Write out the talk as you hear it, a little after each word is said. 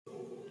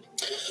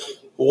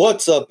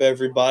What's up,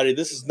 everybody?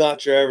 This is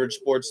Not Your Average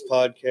Sports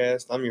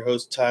Podcast. I'm your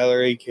host,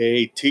 Tyler,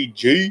 aka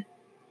TG.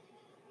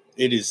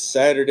 It is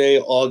Saturday,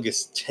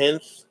 August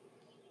 10th,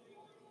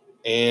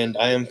 and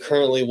I am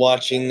currently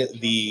watching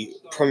the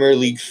Premier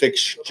League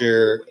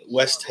fixture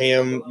West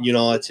Ham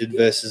United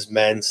versus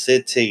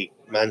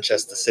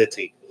Manchester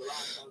City.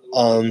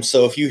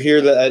 So if you hear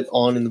that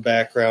on in the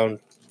background,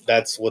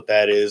 that's what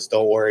that is.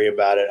 Don't worry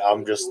about it.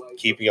 I'm just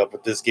keeping up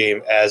with this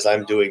game as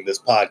I'm doing this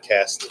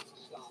podcast.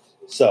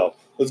 So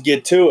let's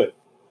get to it.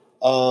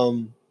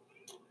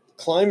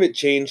 Climate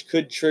change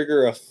could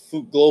trigger a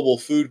global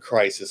food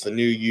crisis, a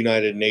new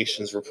United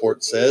Nations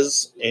report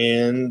says.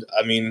 And,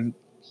 I mean,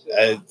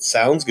 it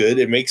sounds good.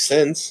 It makes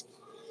sense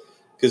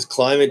because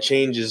climate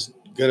change is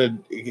going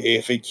to,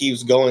 if it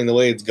keeps going the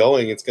way it's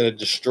going, it's going to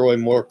destroy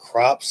more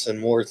crops and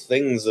more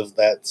things of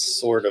that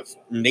sort of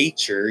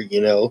nature.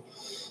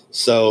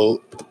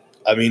 So,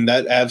 I mean,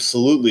 that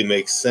absolutely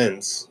makes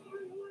sense.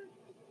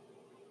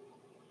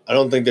 I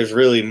don't think there's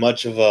really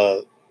much of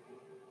a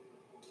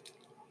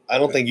I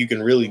don't think you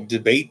can really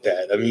debate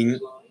that. I mean,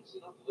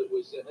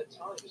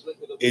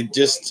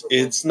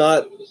 it's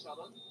not.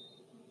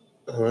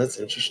 Oh, that's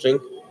interesting.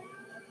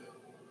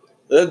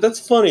 That's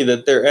funny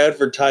that they're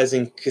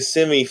advertising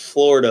Kissimmee,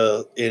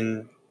 Florida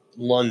in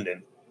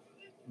London.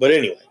 But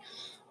anyway,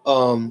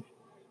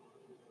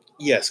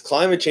 yes,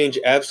 climate change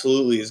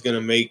absolutely is going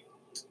to make.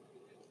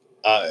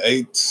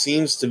 It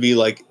seems to be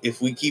like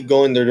if we keep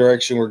going the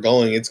direction we're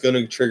going, it's going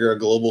to trigger a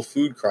global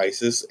food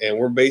crisis, and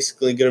we're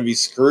basically going to be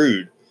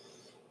screwed.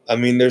 I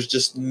mean, there's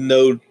just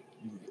no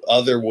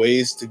other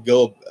ways to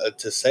go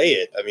to say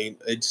it. I mean,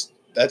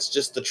 that's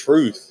just the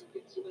truth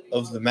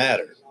of the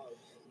matter.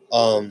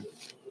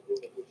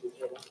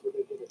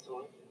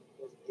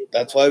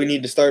 That's why we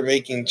need to start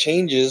making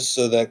changes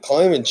so that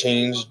climate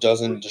change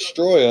doesn't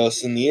destroy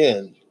us in the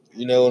end.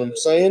 You know what I'm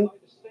saying?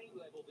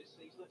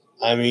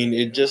 I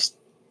mean,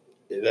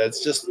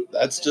 that's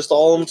just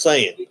all I'm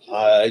saying.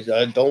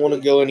 I don't want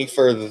to go any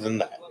further than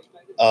that.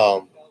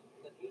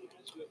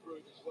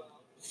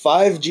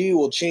 5G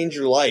will change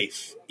your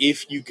life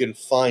if you can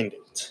find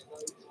it.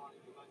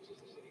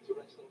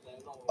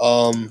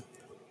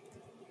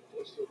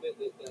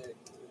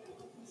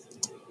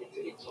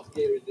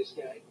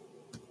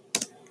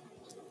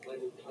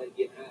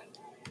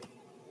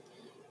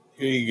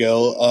 Here you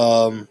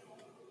go.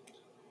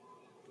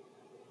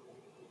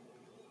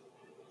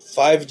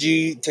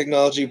 5G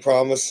technology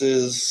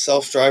promises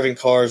self-driving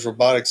cars,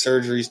 robotic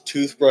surgeries,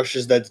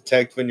 toothbrushes that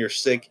detect when you're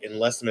sick in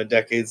less than a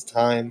decade's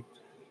time.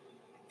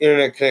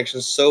 Internet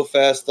connections so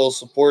fast they'll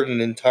support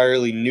an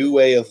entirely new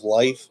way of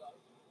life.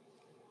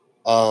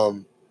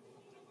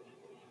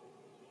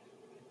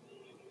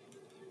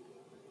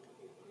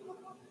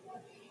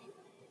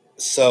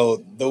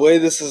 So the way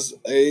this is,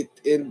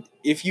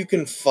 if you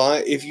can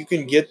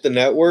get the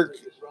network,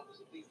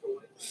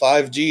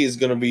 5G is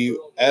going to be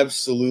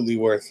absolutely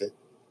worth it.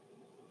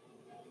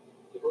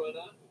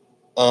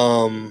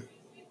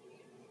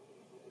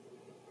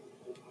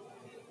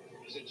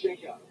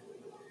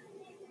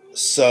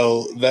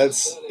 So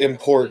that's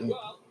important.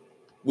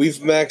 We've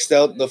maxed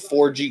out the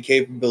 4G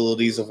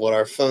capabilities of what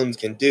our phones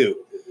can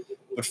do,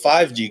 but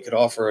 5G could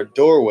offer a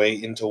doorway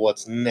into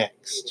what's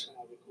next.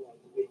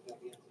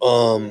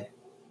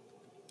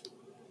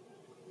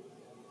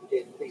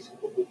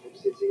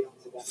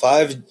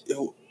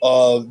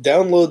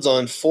 Downloads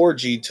on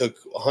 4G took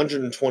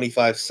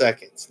 125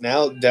 seconds.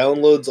 Now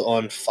downloads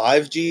on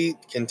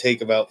 5G can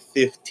take about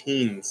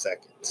 15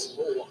 seconds.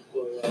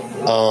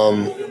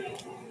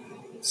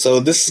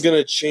 So this is going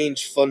to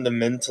change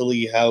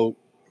fundamentally how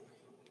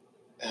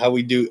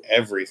we do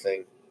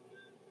everything.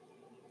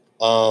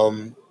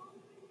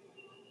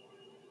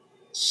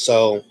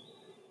 So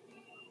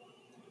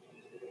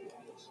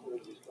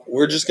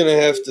we're just going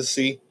to have to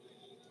see.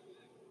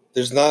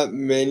 There's not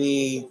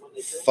many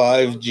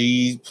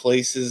 5G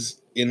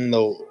places in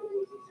the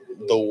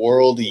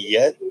world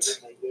yet,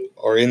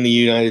 or in the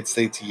United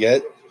States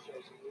yet,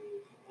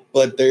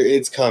 but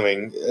it's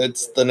coming.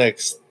 It's the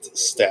next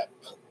step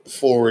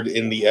forward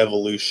in the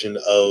evolution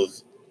of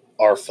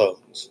our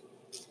phones.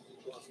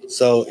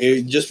 So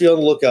just be on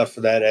the lookout for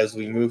that as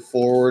we move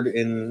forward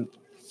in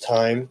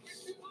time.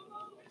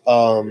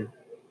 The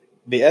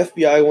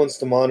FBI wants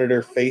to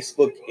monitor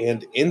Facebook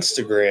and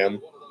Instagram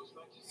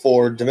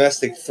for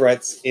domestic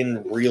threats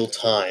in real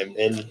time.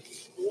 And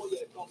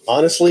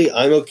honestly,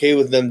 I'm okay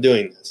with them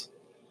doing this.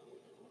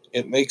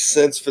 It makes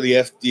sense for the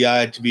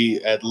FBI to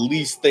be at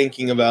least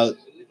thinking about,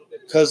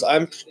 because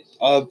I'm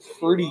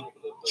pretty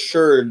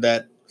sure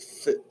that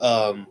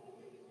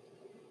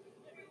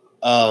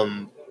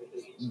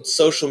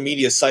social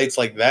media sites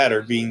like that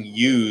are being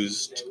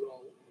used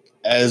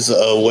as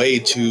a way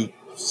to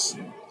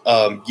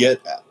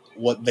get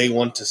what they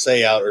want to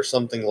say out or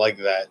something like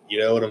that. You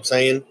know what I'm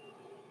saying?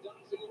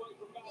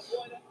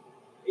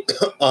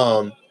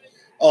 Oh,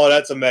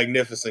 that's a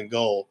magnificent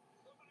goal.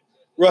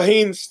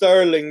 Raheem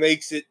Sterling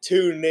makes it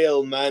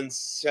 2-0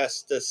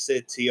 Manchester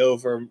City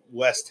over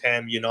West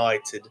Ham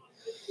United.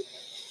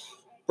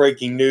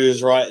 breaking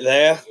news right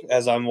there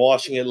as I'm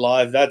watching it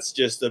live. That's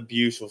just a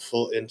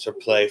beautiful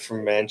interplay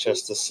from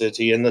Manchester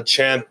City, and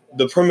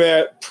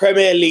the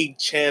Premier League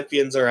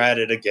champions are at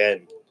it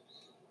again.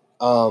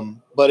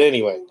 But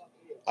anyway,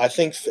 I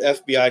think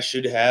FBI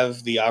should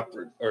have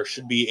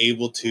should be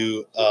able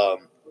to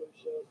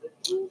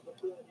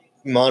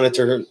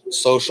monitor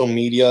social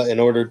media in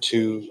order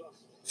to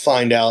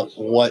find out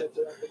what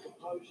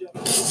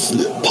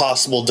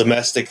possible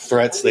domestic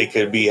threats they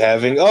could be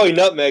having. Oh, he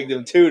nutmegged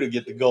him too to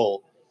get the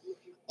goal.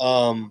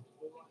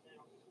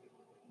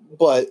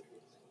 But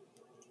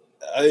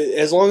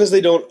as long as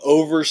they don't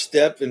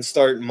overstep and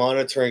start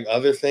monitoring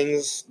other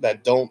things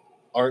that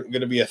aren't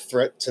going to be a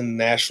threat to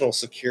national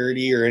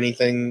security or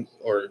anything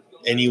or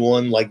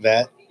anyone like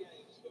that,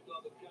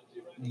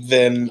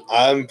 then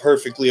I'm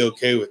perfectly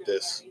okay with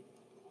this.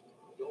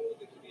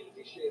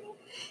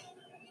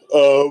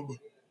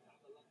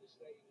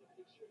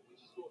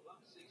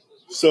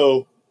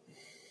 So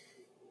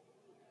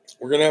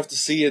we're gonna have to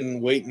see and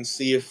wait and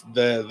see if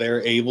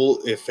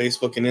if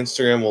Facebook and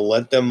Instagram will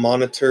let them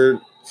monitor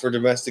for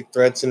domestic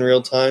threats in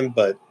real time.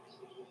 But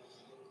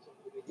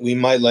we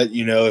might let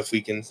you know if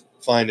we can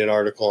find an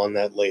article on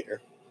that later.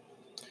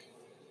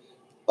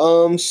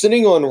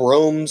 Sitting on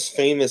Rome's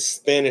famous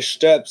Spanish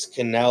steps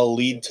can now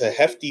lead to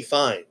hefty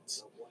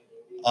fines,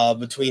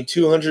 between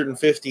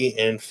 250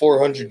 and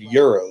 400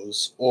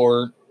 euros,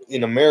 or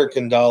in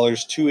American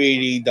dollars,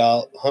 $280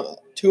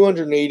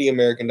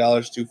 American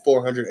dollars to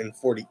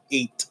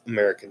 448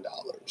 American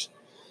dollars.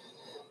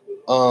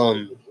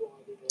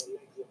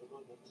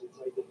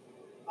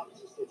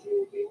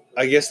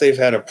 I guess they've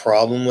had a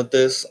problem with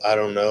this. I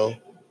don't know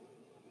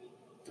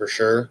for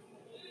sure.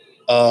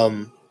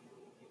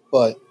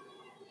 But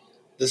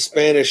the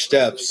Spanish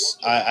Steps,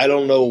 I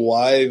don't know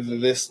why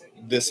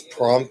this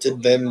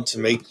prompted them to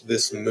make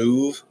this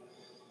move.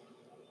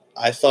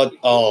 I thought,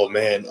 oh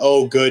man,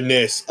 oh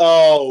goodness,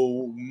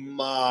 oh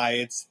my,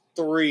 it's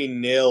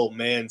 3-0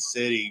 Man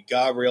City.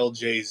 Gabriel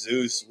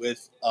Jesus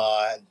with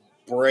a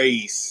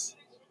brace.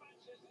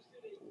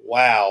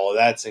 Wow,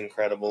 that's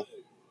incredible.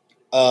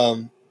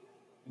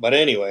 But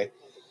anyway,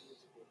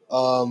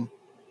 I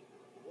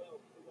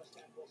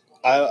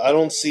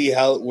don't see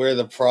where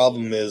the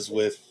problem is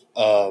with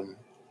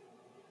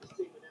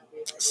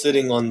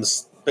sitting on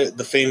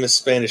the famous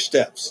Spanish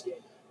Steps.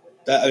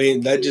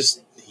 That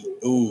just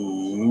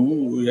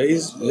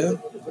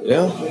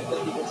yeah.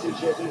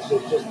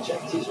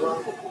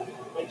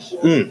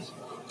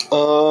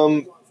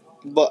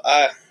 But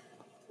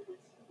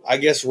I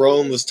guess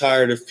Rome was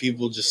tired of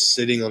people just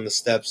sitting on the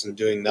steps and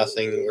doing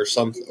nothing or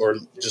something, or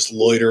just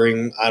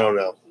loitering. I don't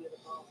know.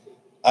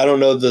 I don't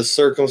know the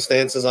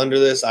circumstances under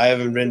this. I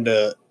haven't been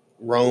to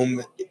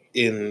Rome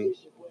in...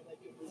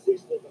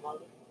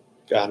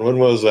 God, when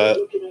was that?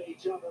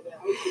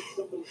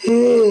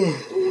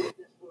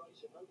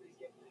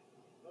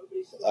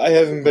 I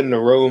haven't been to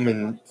Rome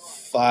in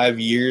 5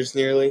 years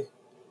nearly.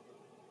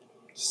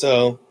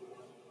 So,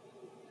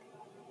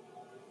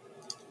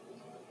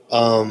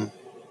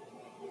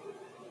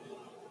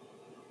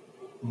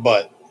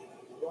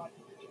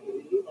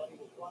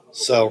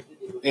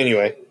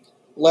 anyway,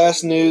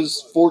 last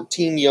news,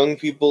 14 young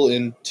people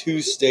in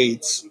 2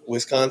 states,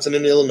 Wisconsin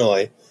and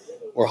Illinois,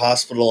 were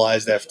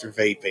hospitalized after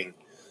vaping.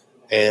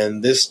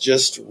 And this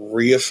just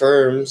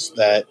reaffirms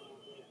that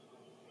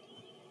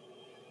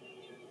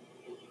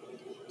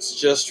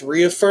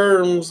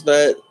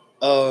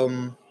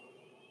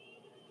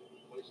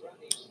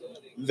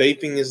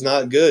vaping is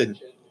not good.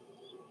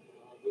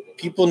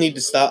 People need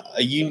to stop.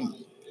 We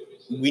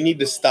need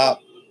to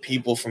stop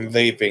people from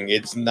vaping.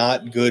 It's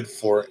not good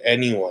for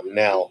anyone.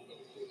 Now,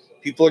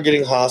 people are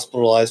getting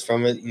hospitalized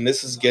from it, and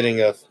this is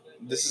getting a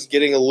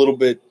little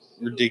bit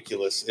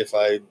ridiculous, if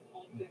I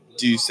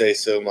do say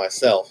so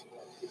myself.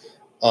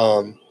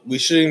 We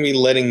shouldn't be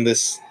letting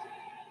this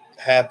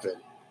happen.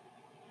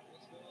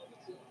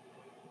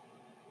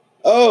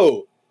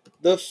 Oh,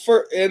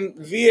 and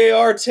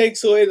VAR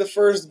takes away the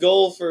first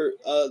goal for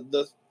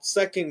the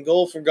second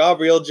goal for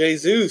Gabriel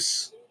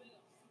Jesus.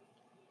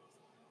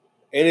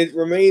 And it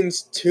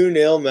remains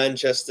 2-0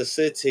 Manchester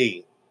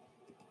City.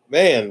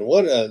 Man,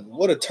 what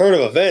a turn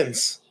of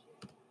events.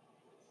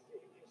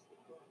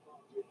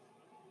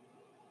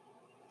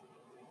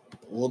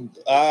 Well,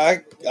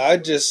 I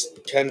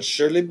just can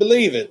surely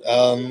believe it.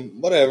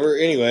 Whatever.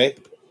 Anyway,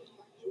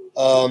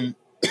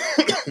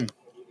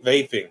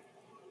 vaping.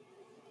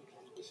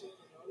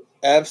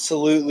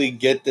 Absolutely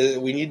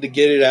we need to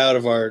get it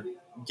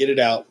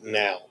out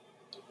now.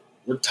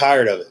 We're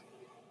tired of it.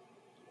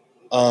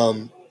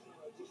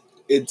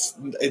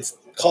 It's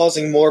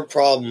causing more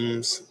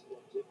problems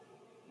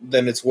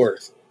than it's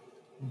worth,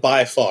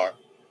 by far.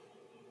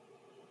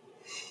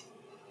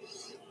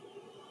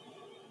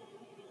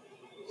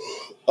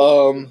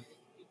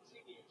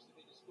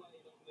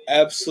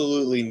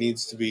 Absolutely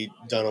needs to be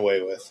done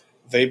away with.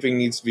 Vaping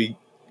needs to be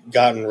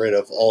gotten rid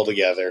of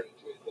altogether.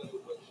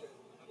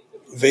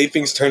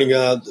 Vaping's turning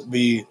out to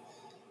be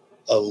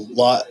a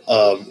lot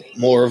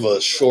more of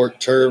a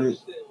short-term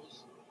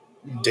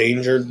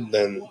danger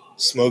than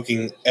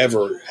smoking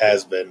ever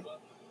has been.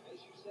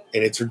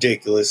 And it's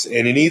ridiculous,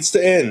 and it needs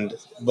to end.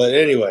 But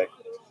anyway,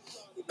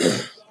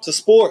 to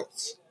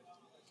sports.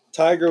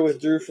 Tiger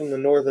withdrew from the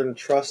Northern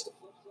Trust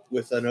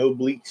with an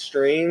oblique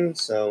strain,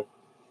 so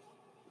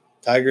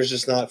Tiger's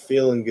just not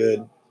feeling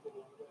good.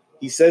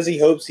 He says he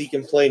hopes he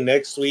can play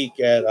next week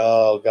at,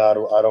 oh God,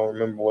 I don't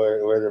remember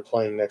where they're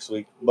playing next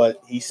week,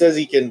 but he says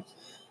he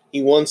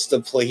wants to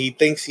play. He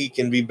thinks he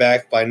can be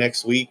back by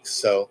next week,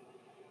 so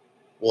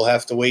we'll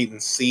have to wait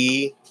and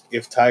see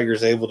if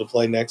Tiger's able to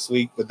play next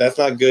week, but that's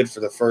not good for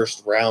the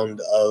first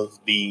round of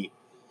the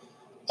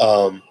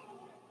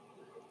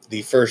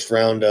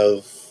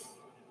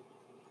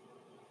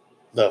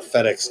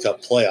FedEx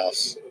Cup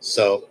playoffs.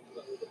 So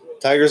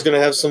Tiger's going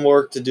to have some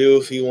work to do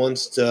if he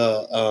wants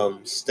to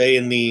stay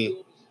in the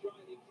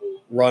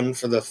run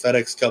for the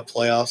FedEx Cup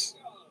playoffs.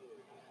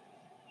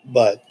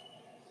 But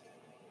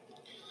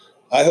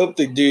I hope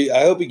they do.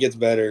 I hope he gets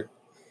better.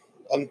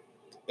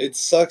 It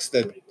sucks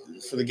that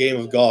for the game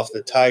of golf,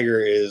 the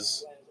Tiger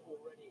is.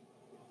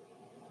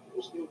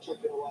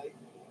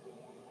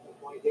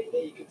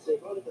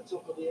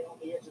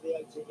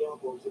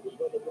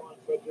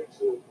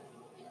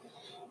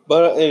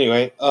 But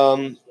anyway,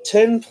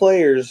 10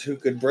 players who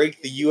could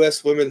break the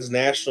U.S. women's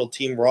national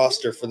team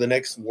roster for the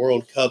next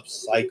World Cup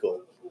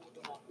cycle.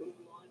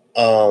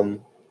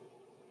 Alana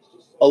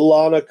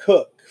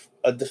Cook,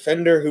 a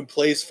defender who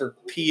plays for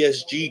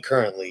PSG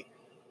currently.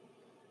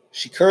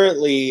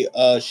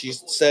 She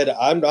said,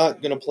 "I'm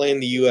not going to play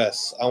in the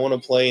U.S. I want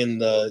to play in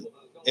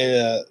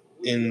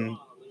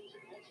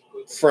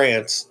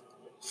France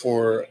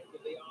for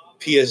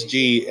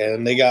PSG,"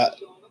 and they got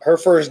her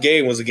first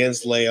game was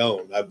against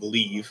Lyon, I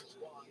believe.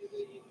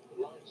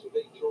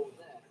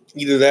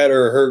 Either that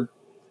or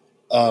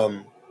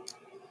her.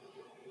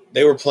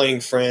 They were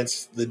playing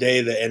France the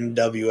day the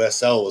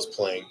NWSL was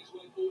playing.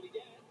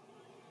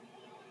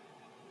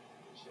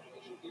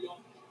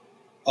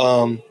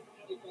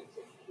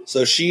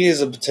 So she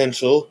is a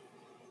potential.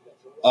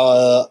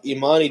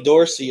 Imani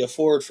Dorsey, a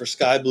forward for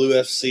Sky Blue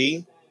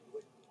FC.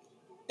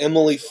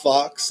 Emily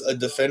Fox, a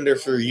defender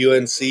for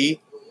UNC.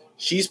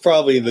 She's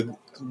probably the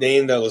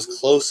name that was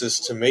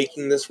closest to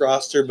making this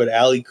roster, but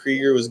Ali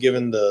Krieger was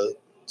given the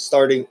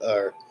starting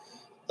a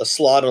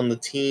slot on the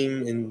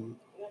team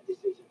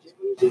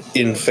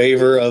in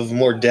favor of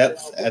more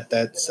depth at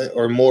that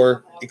or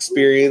more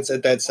experience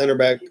at that center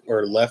back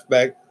or left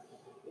back.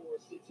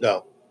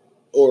 No,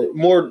 or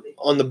more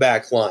on the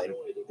back line,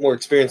 more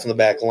experience on the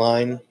back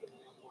line.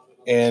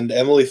 And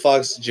Emily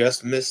Fox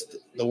just missed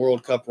the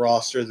World Cup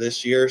roster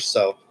this year,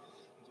 so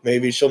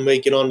maybe she'll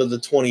make it onto the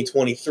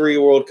 2023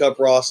 World Cup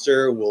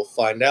roster. We'll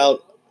find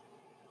out.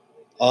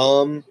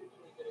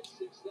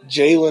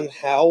 Jalen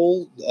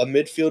Howell, a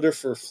midfielder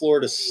for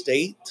Florida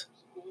State.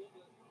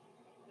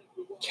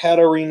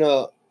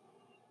 Katarina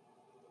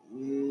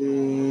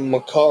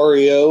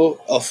Macario,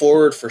 a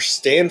forward for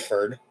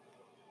Stanford.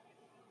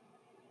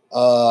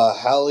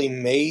 Hallie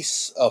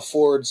Mace, a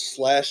forward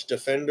 /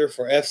 defender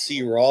for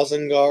FC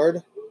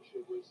Rosengard.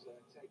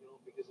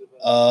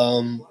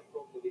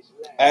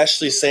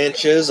 Ashley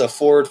Sanchez, a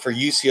forward for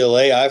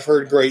UCLA. I've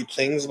heard great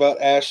things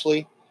about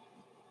Ashley.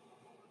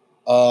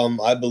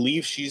 I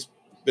believe she's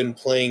been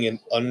playing in.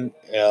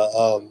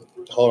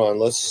 Hold on,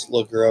 let's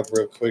look her up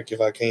real quick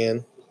if I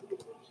can.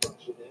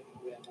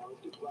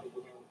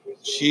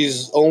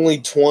 She's only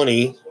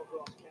 20.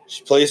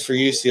 She plays for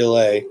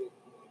UCLA.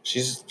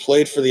 She's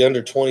played for the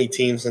under-20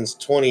 team since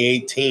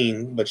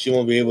 2018, but she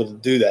won't be able to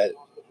do that.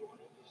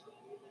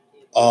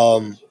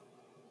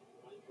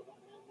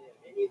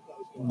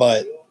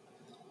 But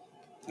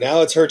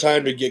now it's her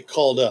time to get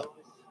called up,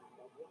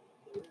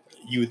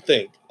 you would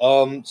think.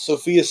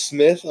 Sophia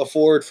Smith, a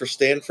forward for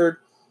Stanford.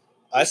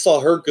 I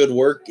saw her good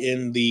work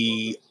in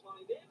the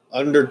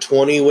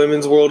under-20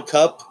 Women's World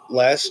Cup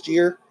last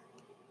year.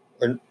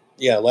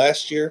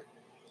 Last year.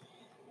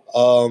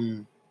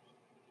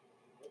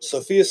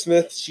 Sophia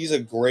Smith, she's a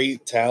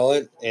great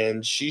talent,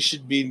 and she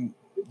should be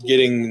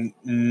getting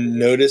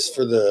noticed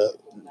for the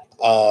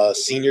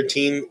senior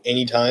team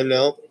anytime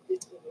now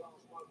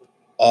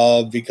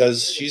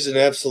because she's an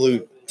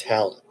absolute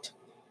talent.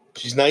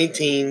 She's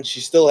 19.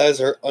 She still has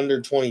her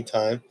under-20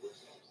 time,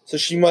 so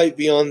she might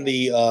be on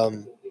the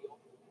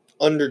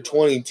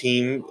under-20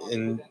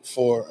 team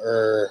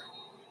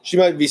she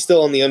might be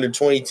still on the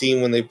under-20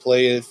 team when they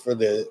play it for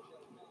the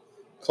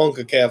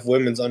CONCACAF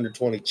Women's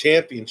Under-20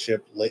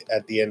 Championship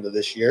at the end of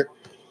this year.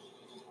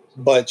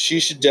 But she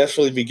should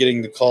definitely be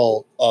getting the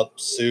call up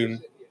sooner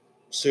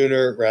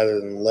rather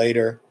than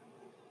later.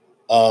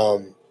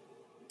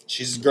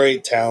 She's a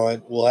great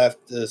talent. We'll have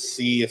to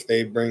see if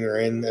they bring her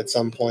in at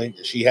some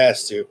point. She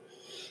has to.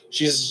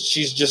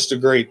 She's just a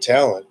great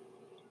talent.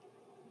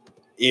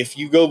 If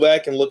you go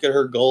back and look at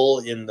her goal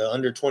in the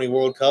Under-20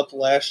 World Cup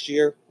last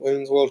year,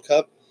 Women's World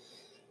Cup,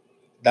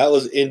 that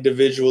was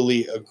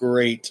individually a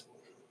great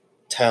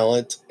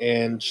talent,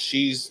 and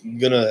she's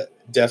going to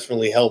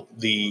definitely help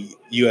the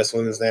U.S.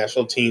 Women's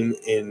National Team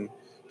in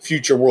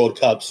future World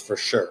Cups for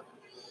sure.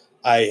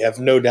 I have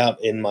no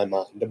doubt in my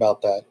mind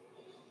about that.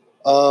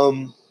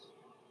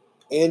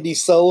 Andy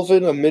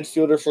Sullivan, a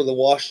midfielder for the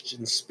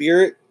Washington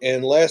Spirit.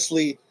 And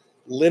lastly,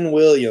 Lynn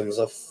Williams,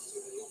 a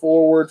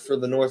forward for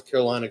the North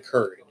Carolina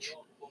Courage.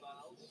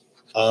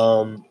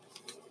 And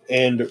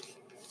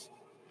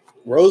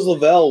Rose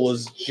Lavelle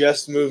was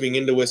just moving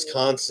into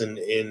Wisconsin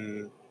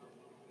during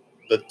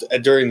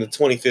the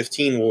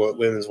 2015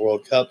 Women's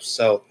World Cup.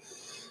 So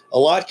a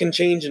lot can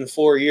change in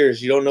 4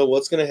 years. You don't know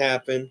what's going to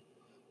happen,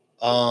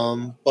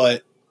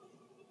 but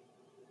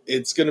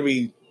it's going to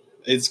be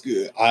it's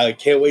good. I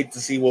can't wait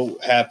to see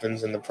what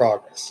happens in the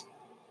progress.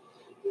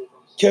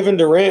 Kevin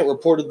Durant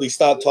reportedly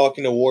stopped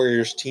talking to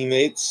Warriors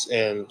teammates,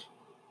 and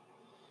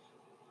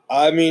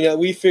I mean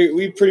we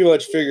pretty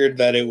much figured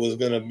that it was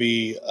going to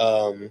be.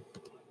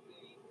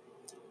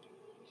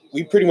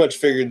 We pretty much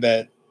figured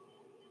that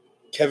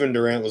Kevin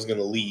Durant was going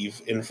to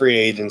leave in free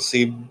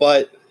agency,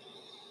 but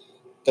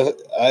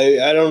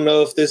I don't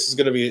know if this is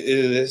going to be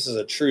this is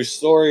a true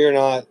story or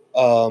not.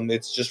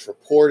 It's just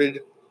reported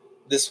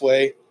this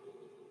way,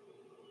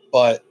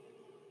 but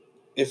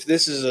if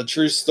this is a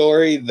true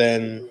story,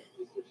 then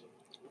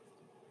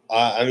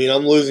I mean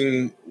I'm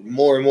losing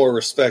more and more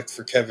respect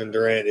for Kevin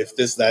Durant. If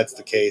that's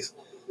the case,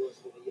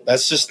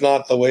 that's just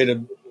not the way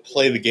to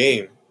play the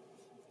game.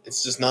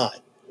 It's just not.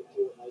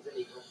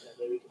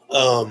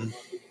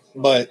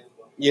 But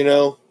you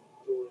know,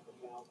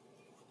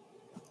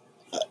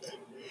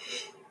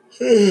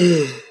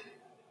 it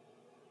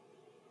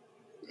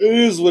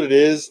is what it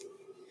is.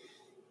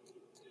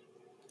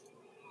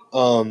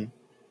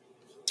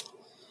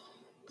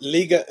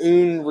 Liga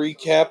 1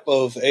 recap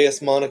of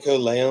AS Monaco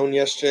Lyon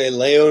yesterday.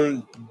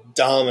 Lyon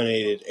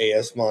dominated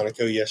AS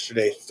Monaco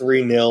yesterday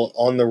 3-0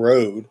 on the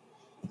road,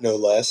 no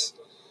less.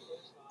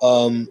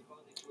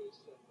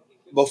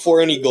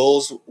 Before any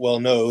goals, well,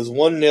 no, it was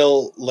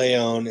 1-0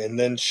 Lyon, and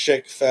then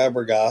Sheikh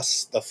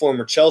Fabregas, the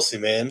former Chelsea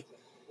man,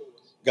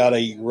 got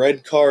a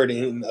red card,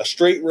 a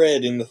straight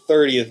red in the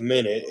 30th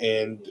minute,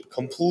 and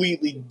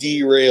completely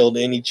derailed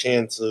any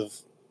chance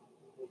of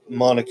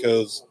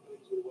Monaco's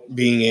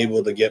being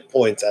able to get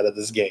points out of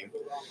this game.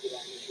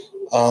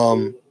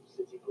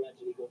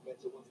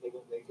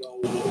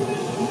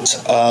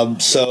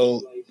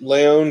 So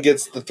Lyon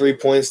gets the 3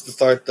 points to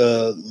start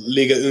the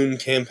Liga 1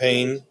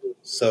 campaign.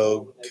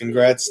 So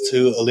congrats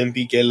to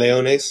Olympique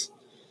Lyonnais.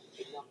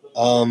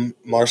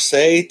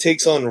 Marseille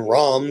takes on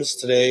Reims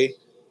today.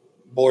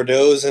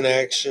 Bordeaux's in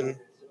action.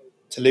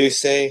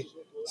 Toulouse,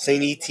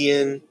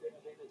 Saint-Étienne,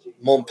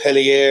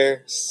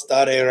 Montpellier,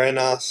 Stade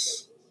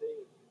Rennais,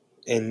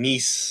 and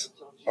Nice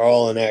are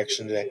all in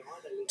action today.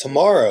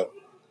 Tomorrow,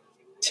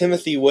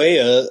 Timothy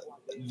Weah,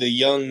 the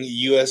young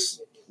U.S.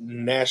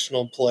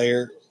 national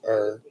player,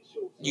 or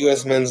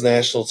U.S. men's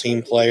national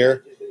team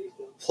player,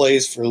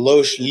 plays for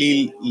Loche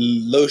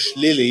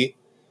Lille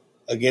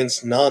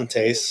against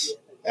Nantes,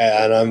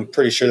 and I'm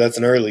pretty sure that's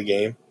an early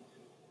game.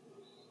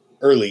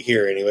 Early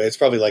here, anyway. It's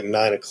probably like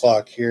 9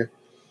 o'clock here.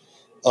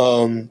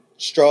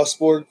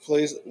 Strasbourg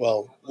plays.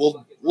 Well,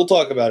 we'll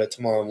talk about it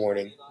tomorrow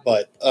morning.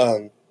 But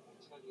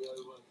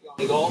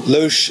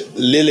Loche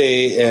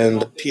Lille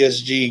and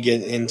PSG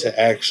get into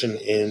action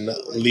in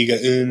Liga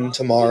 1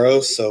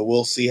 tomorrow, so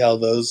we'll see how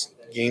those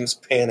games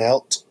pan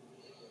out.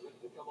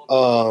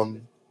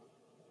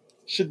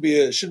 Should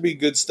be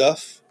good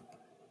stuff,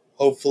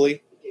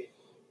 hopefully.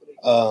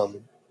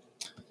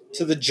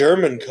 To the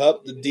German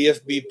Cup, the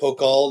DFB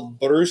Pokal,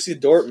 Borussia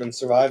Dortmund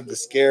survived the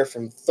scare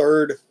from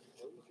third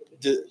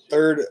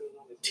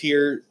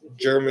tier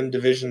German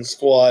division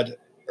squad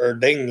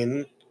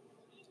Erdingen.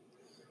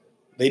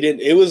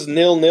 It was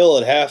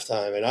 0-0 at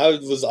halftime, and I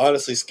was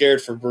honestly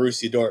scared for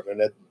Borussia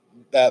Dortmund at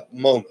that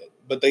moment.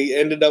 But they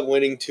ended up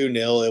winning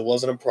 2-0. It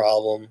wasn't a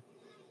problem.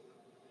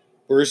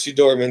 Borussia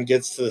Dortmund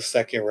gets to the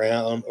second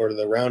round, or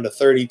the round of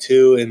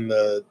 32 in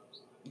the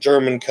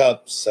German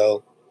Cup,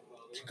 so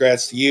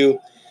congrats to you.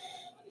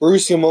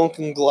 Borussia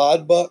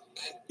Mönchengladbach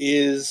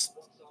is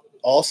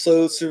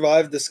also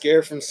survived the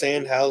scare from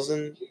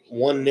Sandhausen,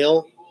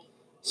 1-0.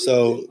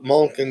 So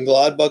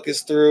Mönchengladbach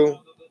is through.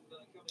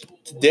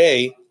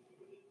 Today,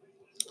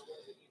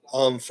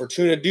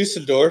 Fortuna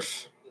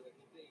Düsseldorf,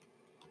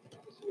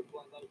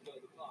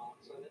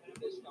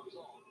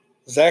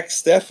 Zach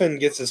Steffen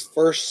gets his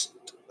first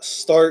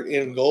start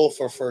in goal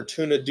for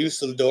Fortuna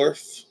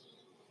Düsseldorf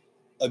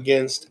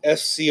against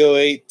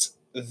FCO8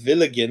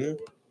 Villigen.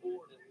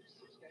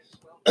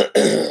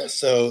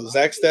 So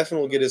Zach Steffen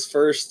will get his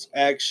first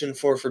action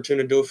for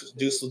Fortuna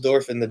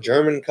Düsseldorf in the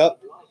German Cup,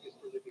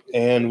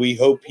 and we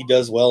hope he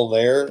does well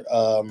there.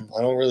 I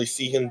don't really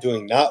see him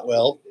doing not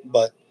well,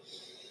 but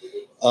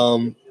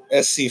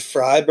SC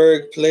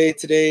Freiburg play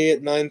today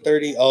at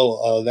 9:30.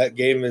 That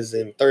game is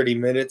in 30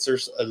 minutes or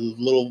a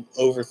little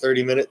over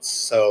 30 minutes,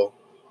 so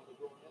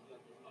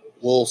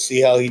we'll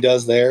see how he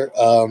does there.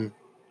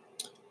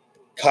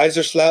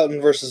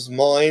 Kaiserslautern versus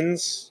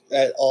Mainz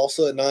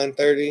also at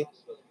 9:30.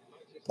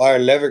 Bayer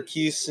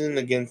Leverkusen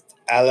against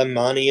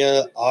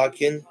Alemannia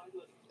Aachen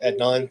at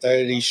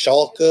 9:30.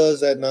 Schalke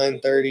is at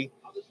 9:30.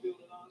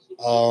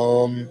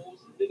 Hold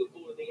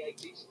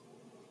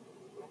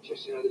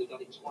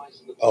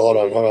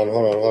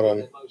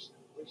on.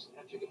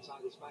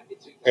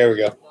 There we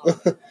go.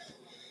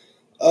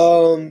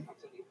 um,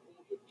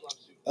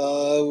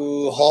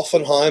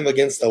 Hoffenheim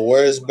against the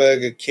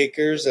Wurzburger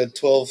Kickers at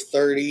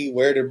 12:30.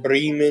 Werder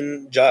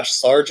Bremen, Josh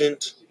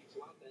Sargent.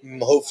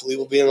 Hopefully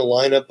will be in the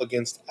lineup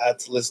against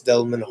Atlas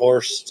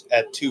Delmenhorst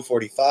at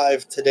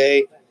 2:45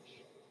 today.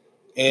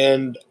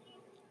 And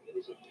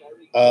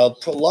a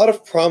lot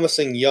of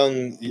promising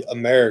young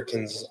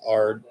Americans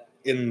are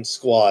in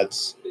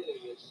squads.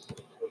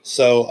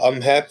 So I'm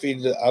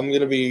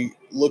going to be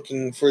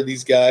looking for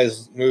these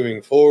guys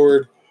moving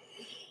forward.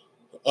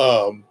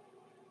 But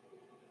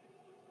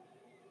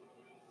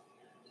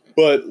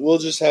we'll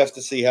just have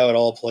to see how it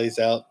all plays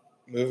out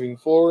moving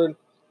forward.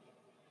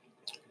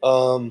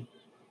 One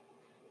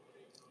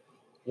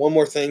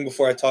more thing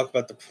before I talk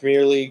about the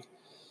Premier League.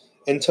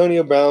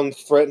 Antonio Brown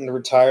threatened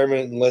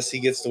retirement unless he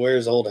gets to wear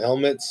his old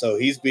helmet, so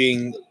he's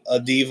being a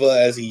diva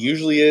as he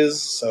usually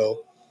is.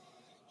 So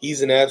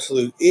he's an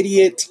absolute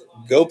idiot.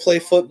 Go play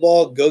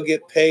football, go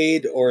get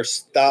paid, or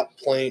stop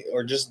playing,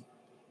 or just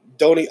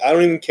don't. I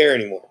don't even care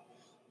anymore.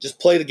 Just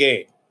play the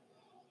game.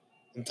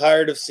 I'm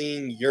tired of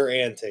seeing your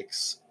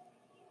antics.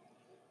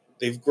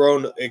 They've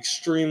grown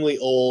extremely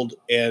old,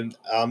 and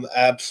I'm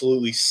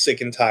absolutely sick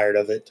and tired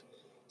of it.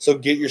 So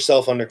get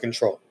yourself under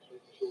control.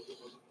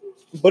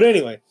 But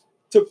anyway,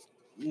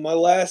 my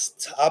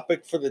last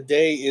topic for the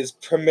day is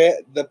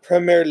the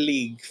Premier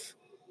League.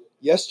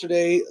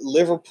 Yesterday,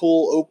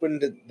 Liverpool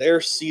opened their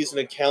season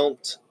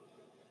account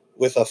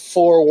with a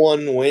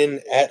 4-1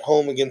 win at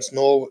home against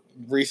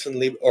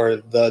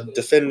the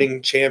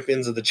defending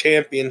champions of the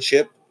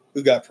championship,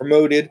 who got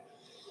promoted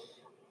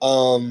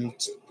to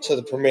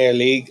the Premier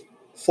League.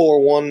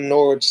 4-1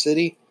 Norwich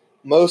City.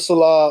 Mo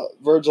Salah,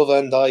 Virgil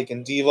van Dijk,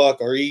 and Divock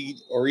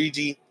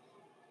Origi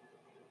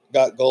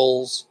got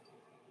goals.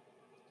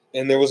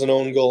 And there was an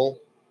own goal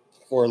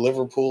for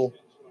Liverpool.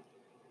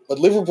 But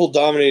Liverpool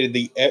dominated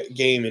the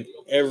game in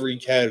every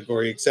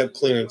category except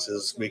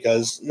clearances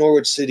because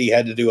Norwich City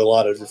had to do a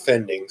lot of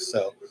defending.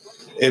 So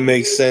it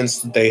makes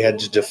sense that they had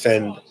to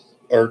defend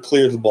or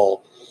clear the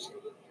ball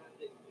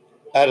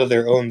out of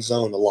their own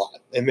zone a lot.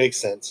 It makes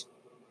sense.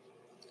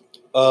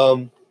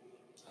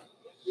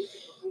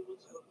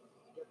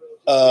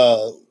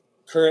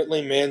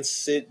 Currently,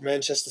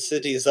 Manchester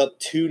City is up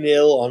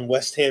 2-0 on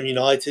West Ham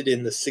United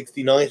in the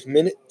 69th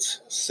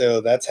minute.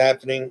 So that's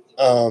happening.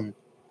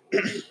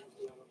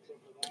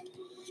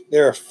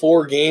 There are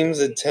 4 games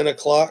at 10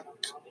 o'clock.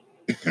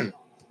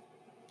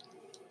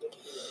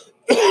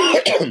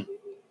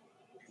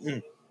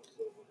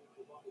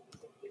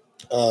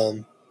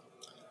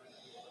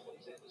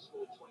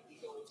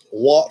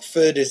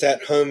 Watford is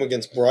at home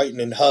against Brighton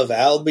and Hove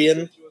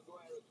Albion.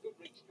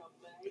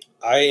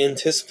 I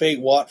anticipate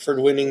Watford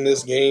winning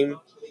this game.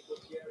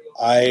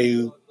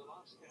 I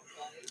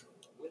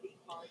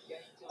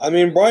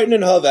mean, Brighton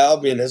and Hove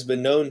Albion was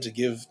known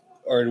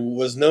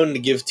to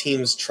give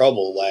teams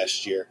trouble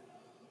last year.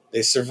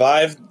 They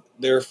survived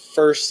their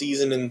first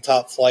season in the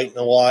top flight in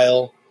a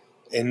while,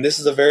 and this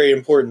is a very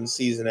important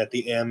season at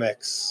the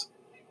Amex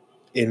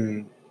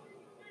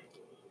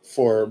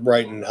for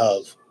Brighton and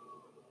Hove.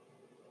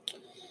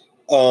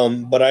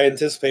 But I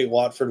anticipate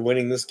Watford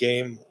winning this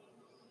game.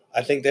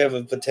 I think they have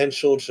a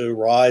potential to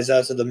rise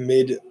out to the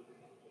middle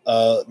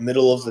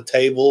of the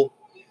table.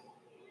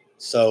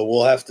 So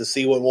we'll have to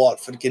see what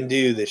Watford can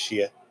do this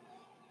year.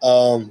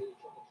 Also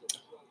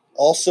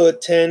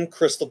at 10,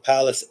 Crystal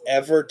Palace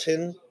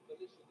Everton.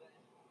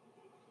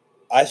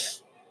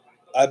 If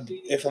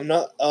I'm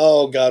not,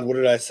 oh God, what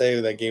did I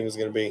say that game was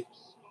going to be?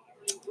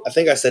 I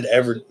think I said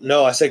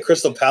No, I said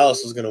Crystal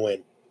Palace was going to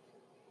win.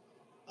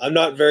 I'm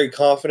not very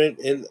confident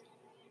in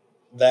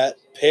that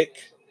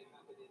pick.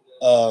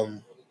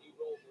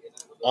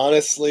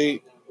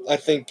 Honestly, I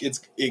think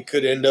it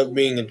could end up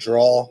being a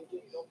draw,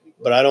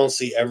 but I don't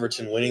see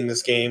Everton winning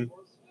this game.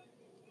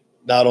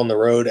 Not on the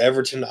road.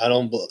 Everton,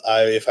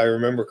 if I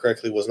remember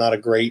correctly, was not a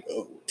great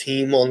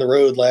team on the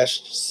road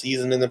last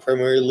season in the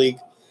Premier League.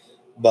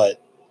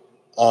 But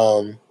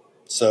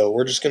so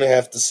we're just gonna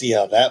have to see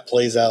how that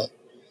plays out.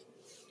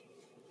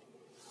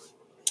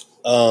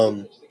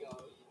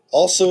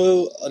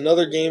 Also,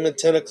 another game at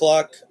 10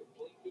 o'clock.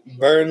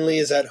 Burnley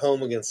is at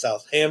home against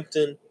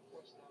Southampton.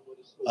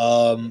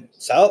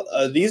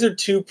 These are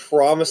 2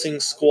 promising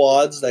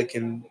squads that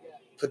can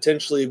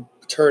potentially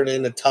turn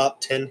in a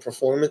top 10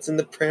 performance in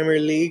the Premier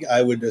League,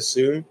 I would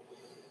assume.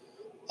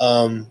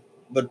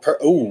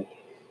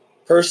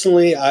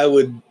 Personally,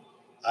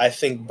 I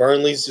think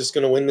Burnley's just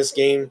going to win this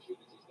game.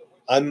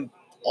 I'm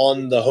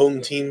on the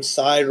home team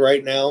side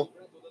right now,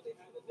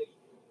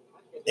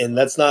 and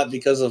that's not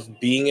because of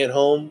being at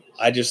home.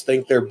 I just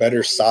think they're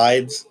better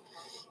sides.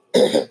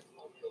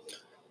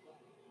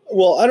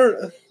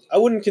 Well, I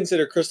wouldn't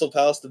consider Crystal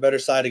Palace the better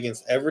side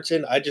against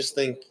Everton. I just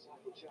think,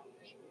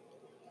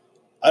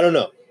 I don't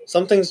know.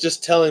 Something's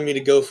just telling me to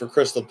go for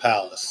Crystal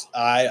Palace.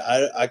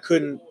 I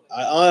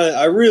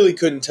really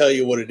couldn't tell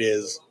you what it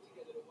is,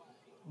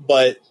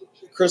 but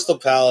Crystal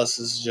Palace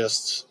is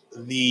just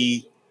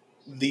the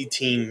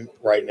team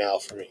right now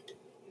for me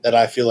that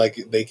I feel like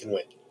they can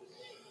win.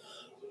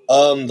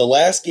 The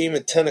last game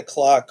at 10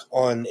 o'clock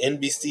on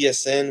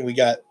NBCSN, we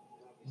got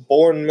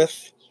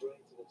Bournemouth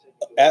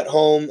at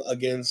home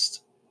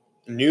against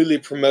newly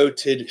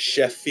promoted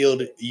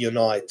Sheffield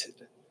United.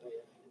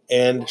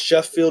 And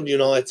Sheffield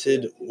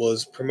United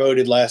was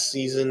promoted last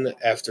season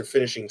after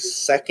finishing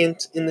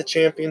second in the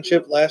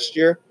championship last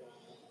year.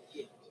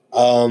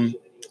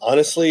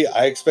 Honestly,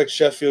 I expect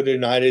Sheffield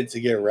United to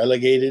get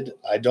relegated.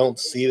 I don't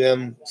see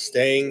them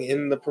staying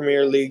in the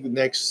Premier League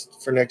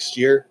next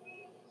year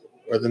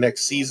or the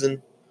next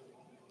season.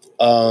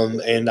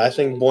 And I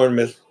think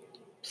Bournemouth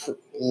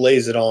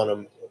lays it on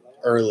them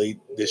early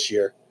this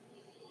year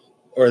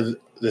or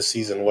this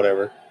season,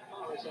 whatever.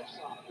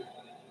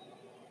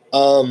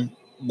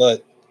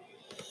 But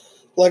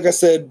like I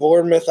said,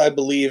 Bournemouth, I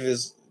believe,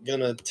 is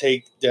gonna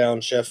take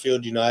down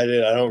Sheffield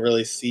United. I don't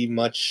really see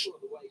much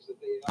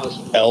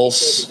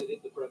else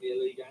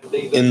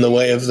in the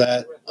way of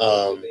that.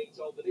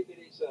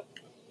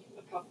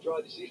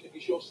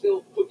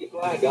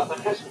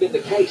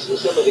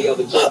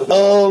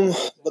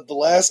 But the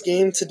last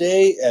game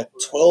today at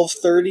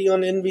 12:30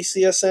 on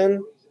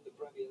NBCSN,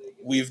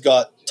 we've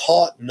got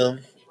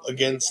Tottenham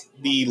against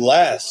the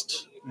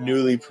last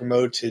newly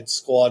promoted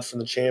squad from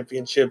the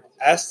championship,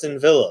 Aston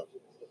Villa.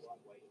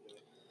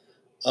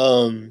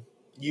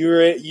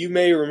 You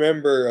may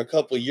remember a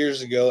couple of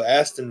years ago,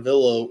 Aston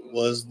Villa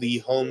was the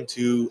home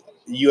to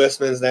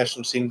U.S. men's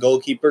national team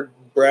goalkeeper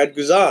Brad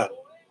Guzan.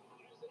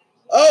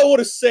 Oh,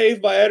 what a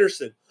save by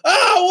Ederson.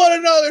 Oh, what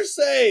another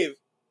save.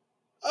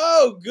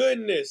 Oh,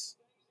 goodness.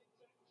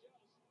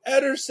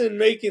 Ederson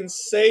making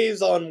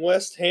saves on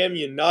West Ham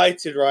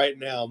United right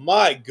now.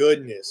 My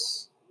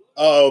goodness.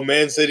 Oh,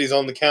 Man City's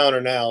on the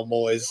counter now,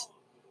 boys.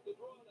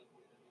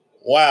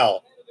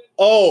 Wow.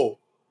 Oh,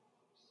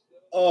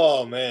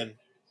 man.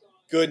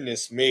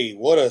 Goodness me.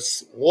 What a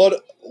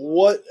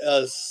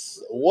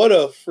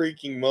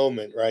freaking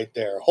moment right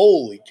there.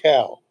 Holy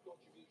cow.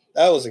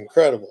 That was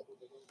incredible.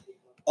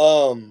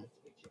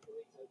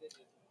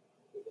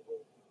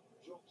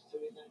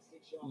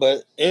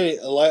 But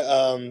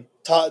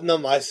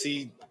Tottenham, I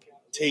see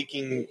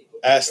taking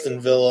Aston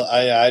Villa.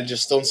 I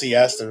just don't see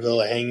Aston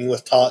Villa hanging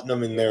with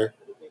Tottenham in their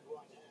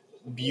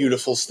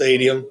beautiful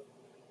stadium.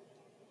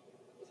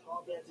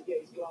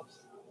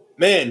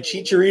 Man,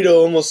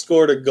 Chicharito almost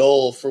scored a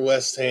goal for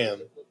West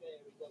Ham.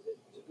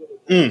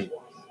 That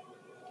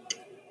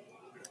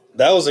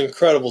was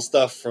incredible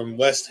stuff from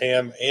West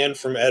Ham and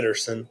from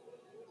Ederson,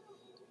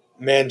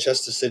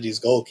 Manchester City's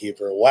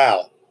goalkeeper.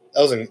 Wow.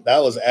 That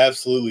was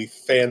absolutely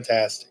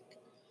fantastic.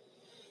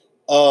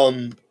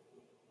 But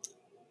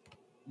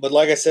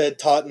like I said,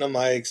 Tottenham,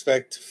 I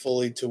expect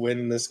fully to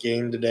win this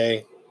game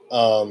today.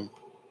 Don't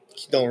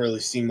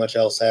really see much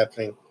else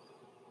happening.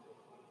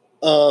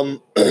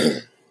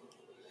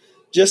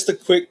 Just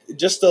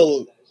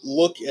a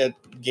look at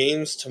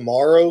games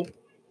tomorrow.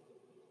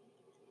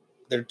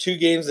 There are 2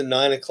 games at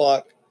 9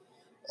 o'clock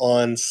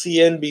on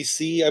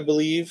CNBC, I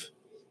believe.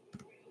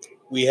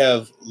 We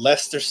have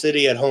Leicester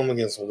City at home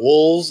against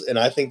Wolves, and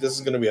I think this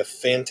is going to be a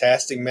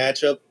fantastic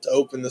matchup to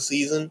open the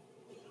season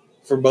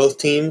for both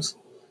teams.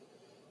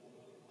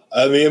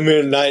 I mean,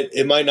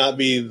 it might not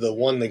be the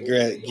one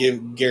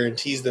that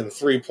guarantees them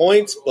 3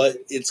 points, but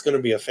it's going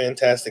to be a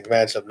fantastic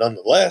matchup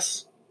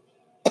nonetheless.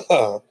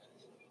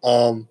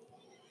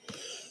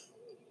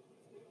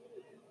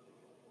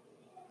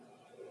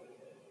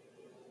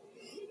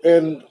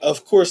 And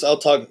of course,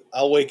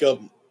 I'll wake up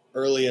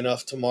early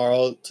enough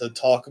tomorrow to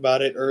talk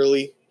about it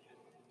early.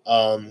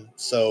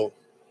 So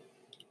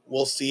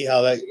we'll see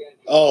how that.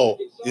 Oh,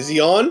 is he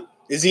on?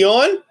 Is he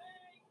on?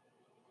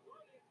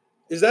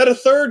 Is that a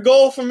third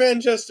goal for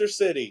Manchester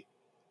City?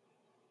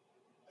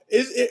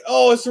 Is it?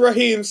 Oh, it's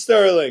Raheem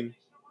Sterling.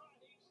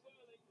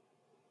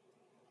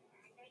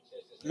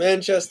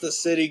 Manchester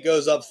City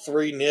goes up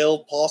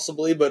 3-0,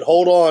 possibly, but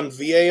hold on.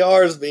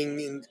 VAR is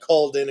being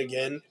called in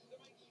again.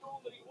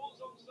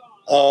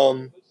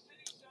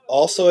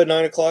 Also at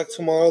 9 o'clock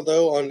tomorrow,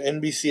 though, on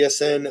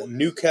NBCSN,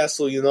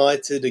 Newcastle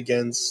United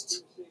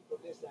against...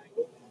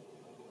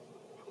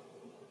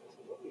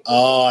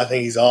 Oh, I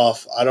think he's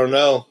off. I don't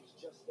know.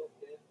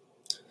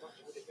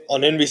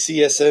 On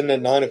NBCSN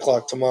at 9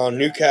 o'clock tomorrow,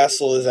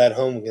 Newcastle is at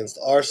home against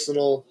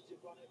Arsenal.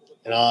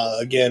 And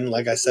again,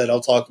 like I said,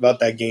 I'll talk about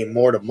that game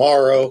more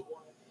tomorrow.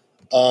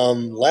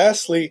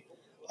 Lastly,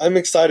 I'm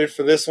excited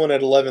for this one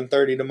at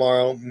 11:30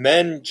 tomorrow.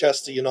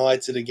 Manchester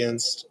United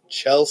against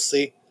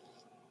Chelsea.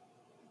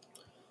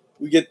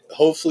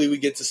 Hopefully we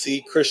get to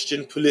see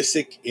Christian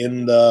Pulisic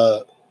in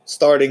the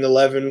starting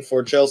 11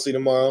 for Chelsea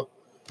tomorrow.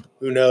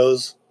 Who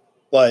knows?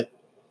 But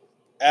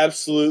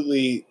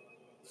absolutely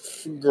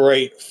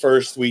great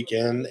first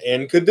weekend.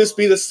 And could this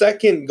be the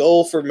second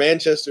goal for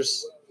Manchester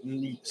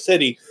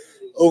City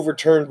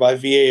overturned by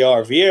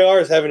VAR? VAR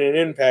is having an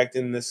impact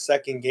in this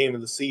second game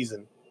of the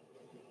season.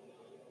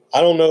 I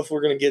don't know if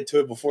we're going to get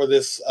to it before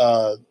this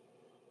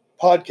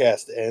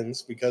podcast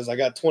ends because I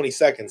got 20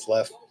 seconds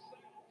left.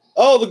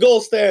 Oh, the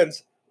goal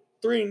stands.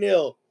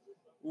 3-0.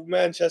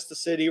 Manchester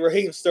City.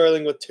 Raheem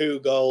Sterling with 2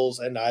 goals,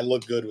 and I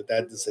look good with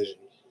that decision.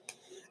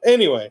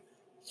 Anyway,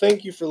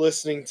 thank you for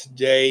listening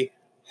today.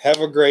 Have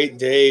a great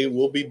day.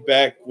 We'll be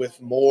back with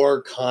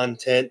more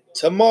content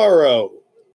tomorrow.